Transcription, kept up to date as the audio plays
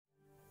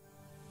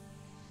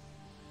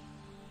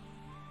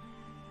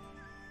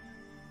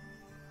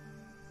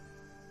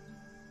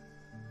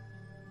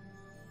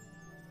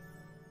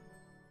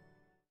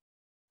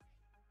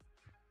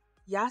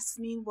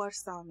Yasmin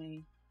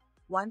Warsame,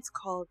 once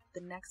called the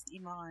next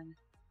Iman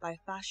by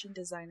fashion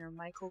designer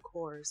Michael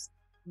Kors,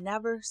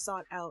 never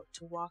sought out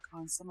to walk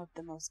on some of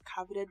the most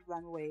coveted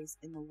runways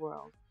in the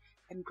world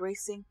and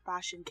gracing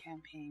fashion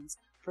campaigns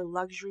for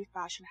luxury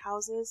fashion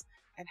houses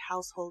and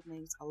household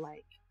names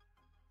alike.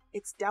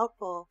 It's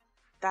doubtful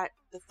that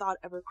the thought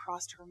ever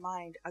crossed her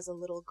mind as a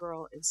little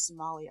girl in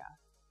Somalia,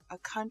 a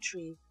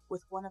country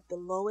with one of the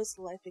lowest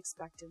life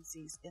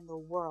expectancies in the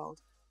world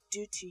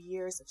due to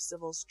years of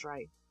civil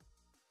strife.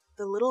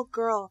 The little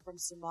girl from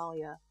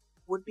Somalia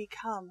would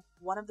become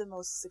one of the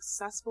most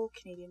successful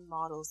Canadian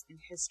models in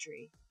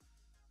history.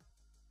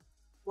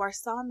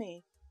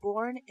 Warsame,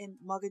 born in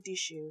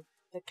Mogadishu,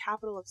 the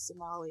capital of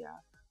Somalia,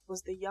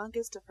 was the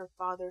youngest of her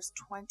father's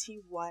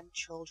 21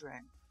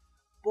 children.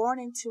 Born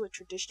into a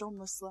traditional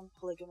Muslim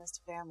polygamist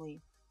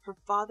family, her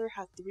father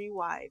had 3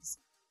 wives,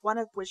 one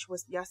of which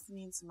was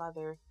Yasmin's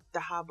mother,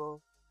 Dahabo.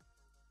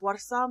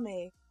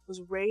 Warsame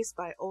was raised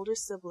by older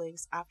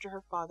siblings after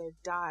her father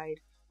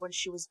died when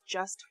she was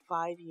just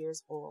 5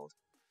 years old.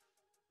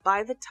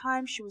 By the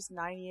time she was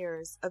 9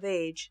 years of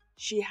age,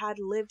 she had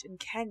lived in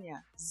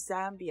Kenya,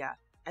 Zambia,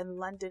 and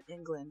London,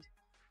 England.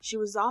 She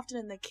was often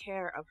in the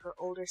care of her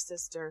older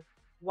sister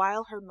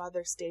while her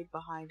mother stayed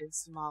behind in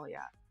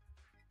Somalia.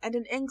 And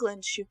in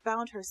England, she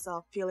found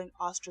herself feeling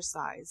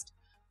ostracized,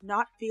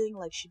 not feeling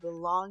like she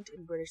belonged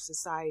in British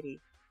society,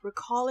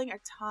 recalling a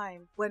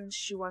time when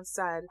she once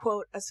said,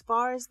 quote, "As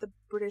far as the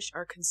British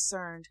are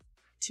concerned,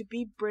 to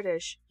be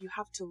British, you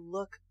have to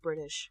look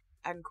British,"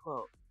 end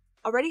quote.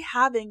 Already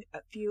having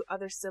a few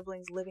other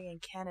siblings living in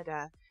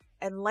Canada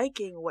and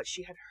liking what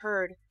she had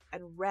heard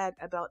and read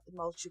about the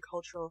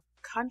multicultural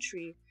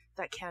country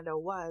that Canada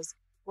was,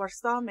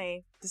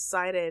 Warsame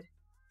decided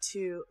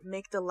to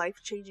make the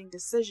life-changing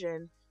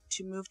decision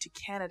to move to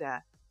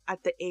Canada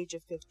at the age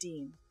of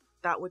 15.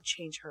 That would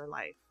change her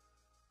life.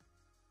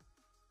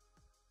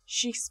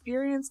 She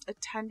experienced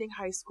attending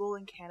high school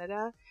in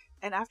Canada,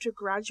 and after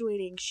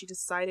graduating, she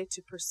decided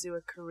to pursue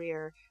a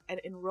career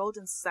and enrolled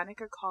in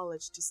Seneca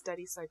College to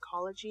study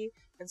psychology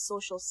and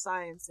social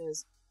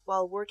sciences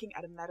while working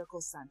at a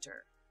medical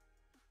center.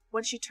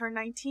 When she turned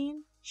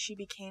 19, she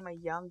became a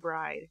young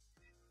bride,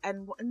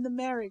 and when the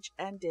marriage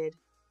ended,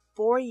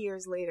 4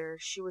 years later,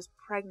 she was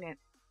pregnant.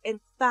 In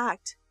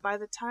fact, by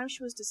the time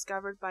she was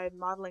discovered by a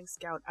modeling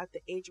scout at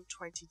the age of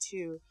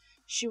 22,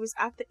 she was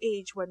at the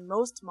age when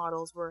most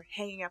models were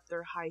hanging up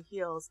their high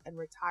heels and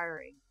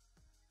retiring.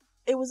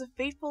 It was a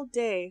fateful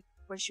day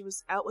when she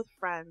was out with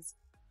friends.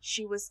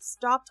 She was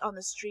stopped on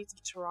the streets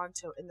of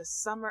Toronto in the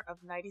summer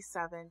of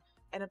 '97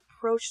 and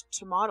approached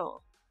to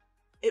model.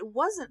 It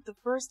wasn't the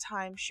first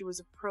time she was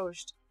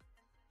approached,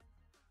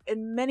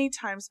 and many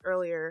times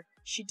earlier,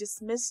 she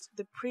dismissed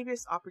the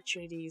previous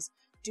opportunities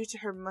due to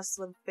her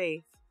Muslim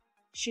faith.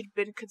 She'd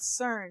been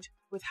concerned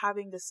with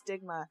having the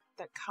stigma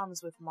that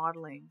comes with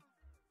modeling.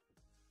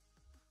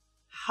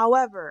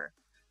 However,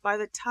 by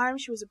the time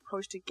she was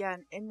approached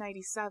again in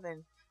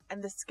 '97,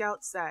 and the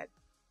scout said,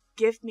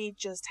 "Give me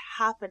just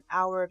half an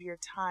hour of your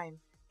time,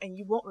 and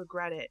you won't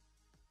regret it,"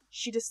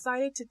 she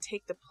decided to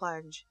take the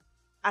plunge.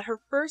 At her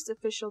first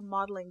official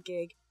modeling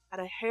gig at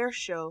a hair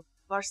show,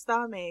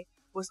 Warsame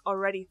was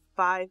already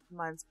 5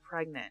 months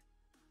pregnant.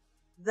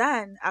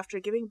 Then, after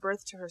giving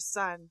birth to her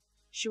son,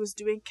 she was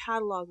doing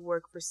catalog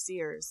work for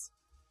Sears.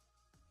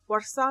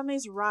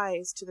 Warsame's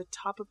rise to the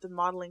top of the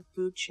modeling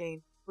food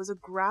chain was a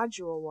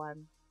gradual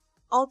one.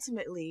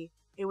 Ultimately,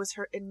 it was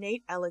her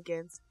innate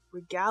elegance,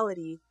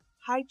 regality,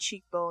 high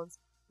cheekbones,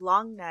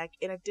 long neck,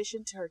 in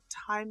addition to her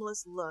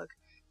timeless look,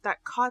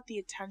 that caught the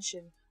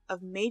attention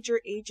of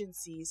major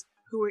agencies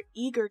who were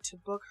eager to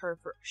book her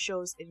for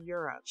shows in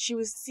Europe. She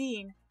was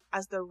seen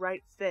as the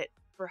right fit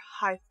for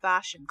high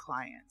fashion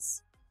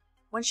clients.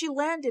 When she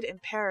landed in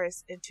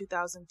Paris in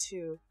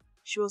 2002,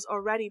 she was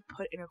already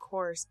put in a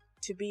course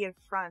to be in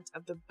front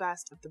of the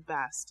best of the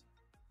best.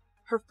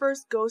 Her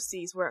first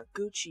go-sees were at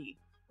Gucci,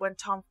 when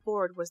Tom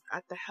Ford was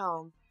at the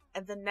helm,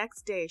 and the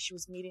next day she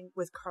was meeting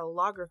with Karl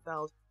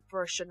Lagerfeld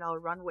for a Chanel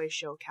runway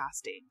show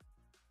casting.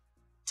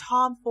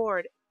 Tom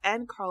Ford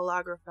and Karl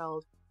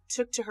Lagerfeld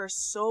took to her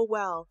so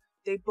well,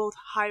 they both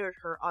hired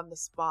her on the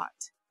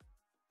spot.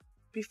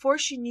 Before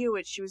she knew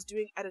it, she was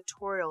doing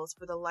editorials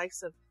for the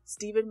likes of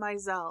Steven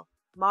Meisel,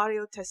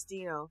 Mario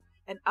Testino,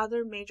 and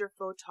other major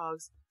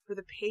photogs for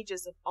the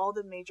pages of all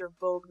the major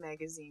Vogue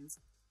magazines.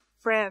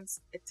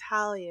 France,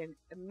 Italian,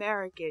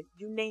 American,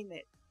 you name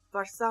it,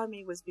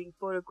 Warsame was being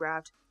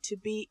photographed to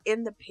be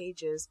in the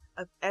pages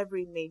of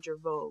every major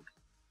Vogue.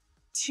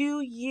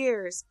 2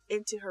 years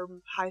into her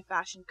high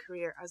fashion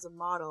career as a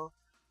model,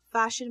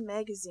 Fashion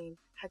Magazine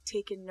had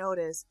taken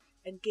notice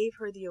and gave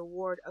her the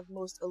award of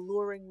Most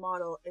Alluring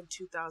Model in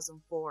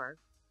 2004.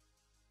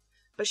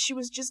 But she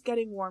was just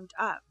getting warmed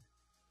up.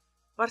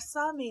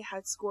 Warsame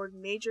had scored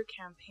major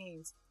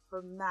campaigns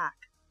for MAC,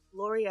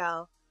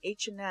 L'Oreal,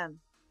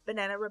 H&M,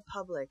 Banana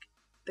Republic,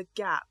 The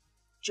Gap,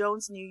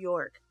 Jones New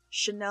York,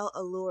 Chanel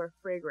Allure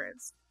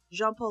Fragrance,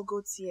 Jean-Paul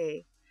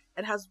Gaultier,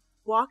 and has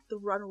walked the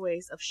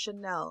runways of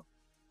Chanel,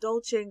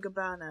 Dolce &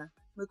 Gabbana,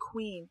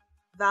 McQueen,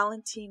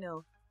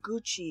 Valentino,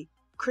 Gucci,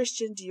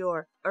 Christian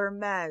Dior,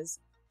 Hermes,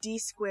 D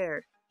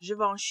Squared,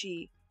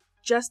 Givenchy,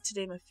 just to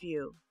name a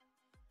few.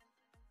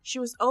 She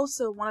was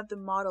also one of the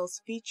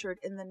models featured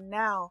in the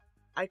now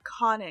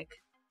iconic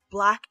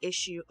black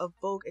issue of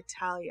Vogue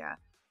Italia,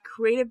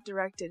 creative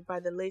directed by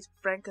the late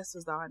Franca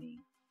Sozzani.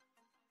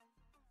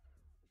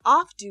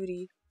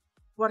 Off-duty,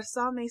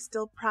 Warsame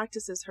still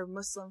practices her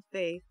Muslim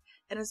faith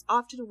and is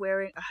often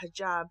wearing a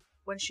hijab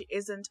when she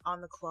isn't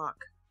on the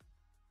clock.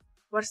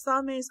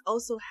 Warsame is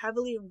also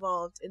heavily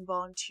involved in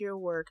volunteer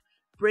work,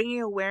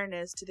 bringing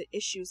awareness to the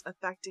issues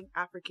affecting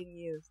African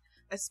youth,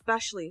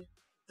 especially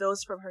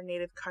those from her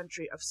native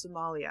country of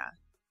Somalia.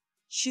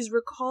 She's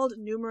recalled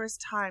numerous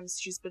times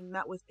she's been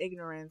met with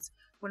ignorance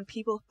when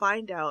people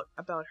find out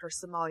about her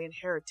Somalian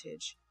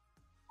heritage.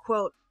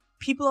 Quote,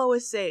 "People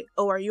always say,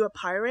 'Oh, are you a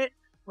pirate?'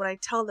 when I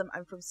tell them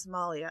I'm from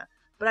Somalia,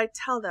 but I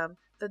tell them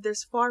that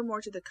there's far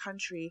more to the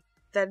country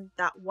than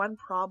that one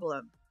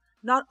problem.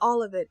 Not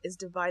all of it is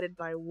divided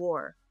by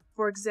war.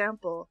 For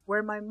example,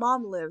 where my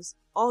mom lives,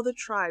 all the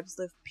tribes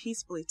live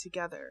peacefully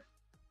together."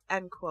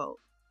 End quote.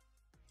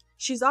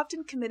 She's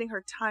often committing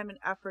her time and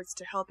efforts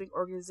to helping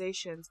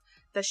organizations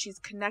that she's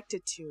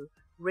connected to,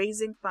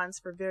 raising funds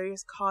for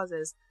various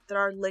causes that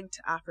are linked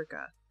to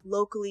Africa,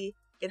 locally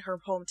in her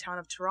hometown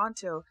of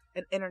Toronto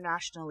and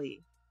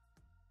internationally.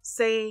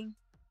 Saying,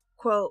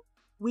 quote,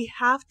 "We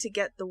have to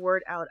get the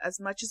word out as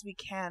much as we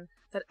can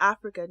that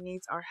Africa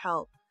needs our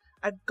help.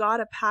 I've got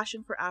a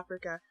passion for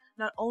Africa,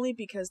 not only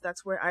because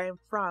that's where I am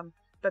from,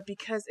 but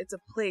because it's a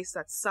place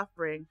that's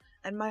suffering,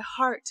 and my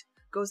heart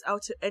goes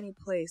out to any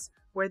place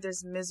where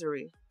there's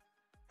misery."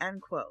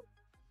 End quote.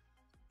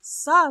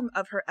 Some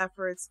of her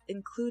efforts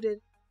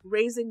included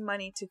raising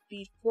money to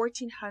feed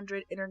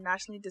 1,400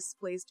 internationally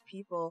displaced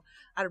people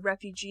at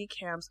refugee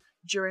camps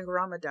during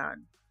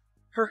Ramadan.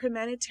 Her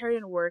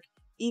humanitarian work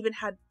even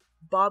had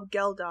Bob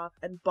Geldof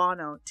and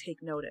Bono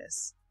take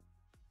notice.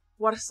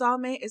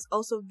 Warsame is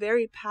also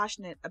very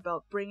passionate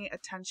about bringing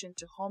attention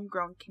to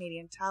homegrown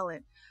Canadian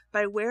talent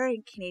by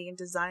wearing Canadian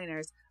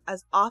designers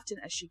as often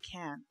as she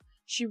can.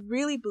 She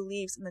really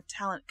believes in the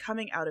talent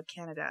coming out of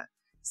Canada,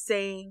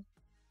 saying,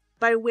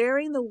 "By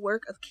wearing the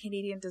work of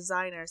Canadian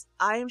designers,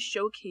 I am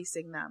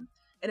showcasing them,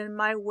 and in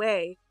my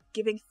way,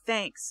 giving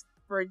thanks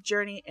for a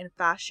journey in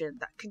fashion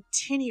that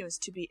continues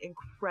to be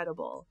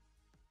incredible."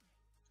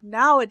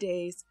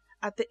 Nowadays,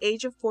 at the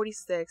age of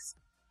 46,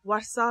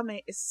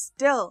 Warsame is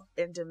still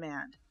in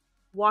demand,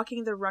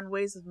 walking the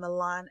runways of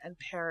Milan and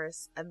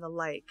Paris and the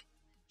like.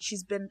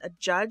 She's been a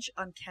judge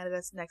on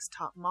Canada's Next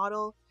Top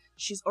Model.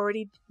 She's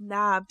already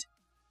nabbed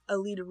a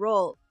lead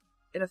role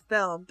in a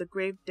film, The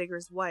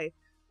Gravedigger's Wife,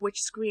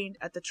 which screened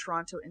at the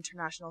Toronto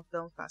International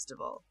Film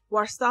Festival.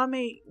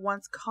 Warsame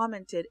once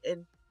commented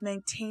in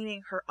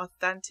maintaining her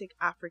authentic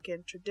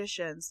African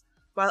traditions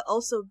while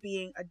also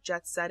being a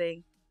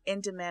jet-setting,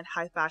 in-demand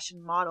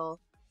high-fashion model.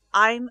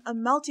 "I'm a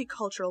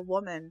multicultural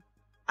woman.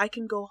 I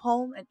can go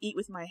home and eat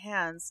with my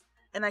hands,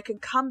 and I can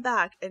come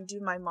back and do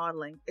my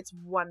modeling. It's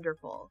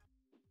wonderful."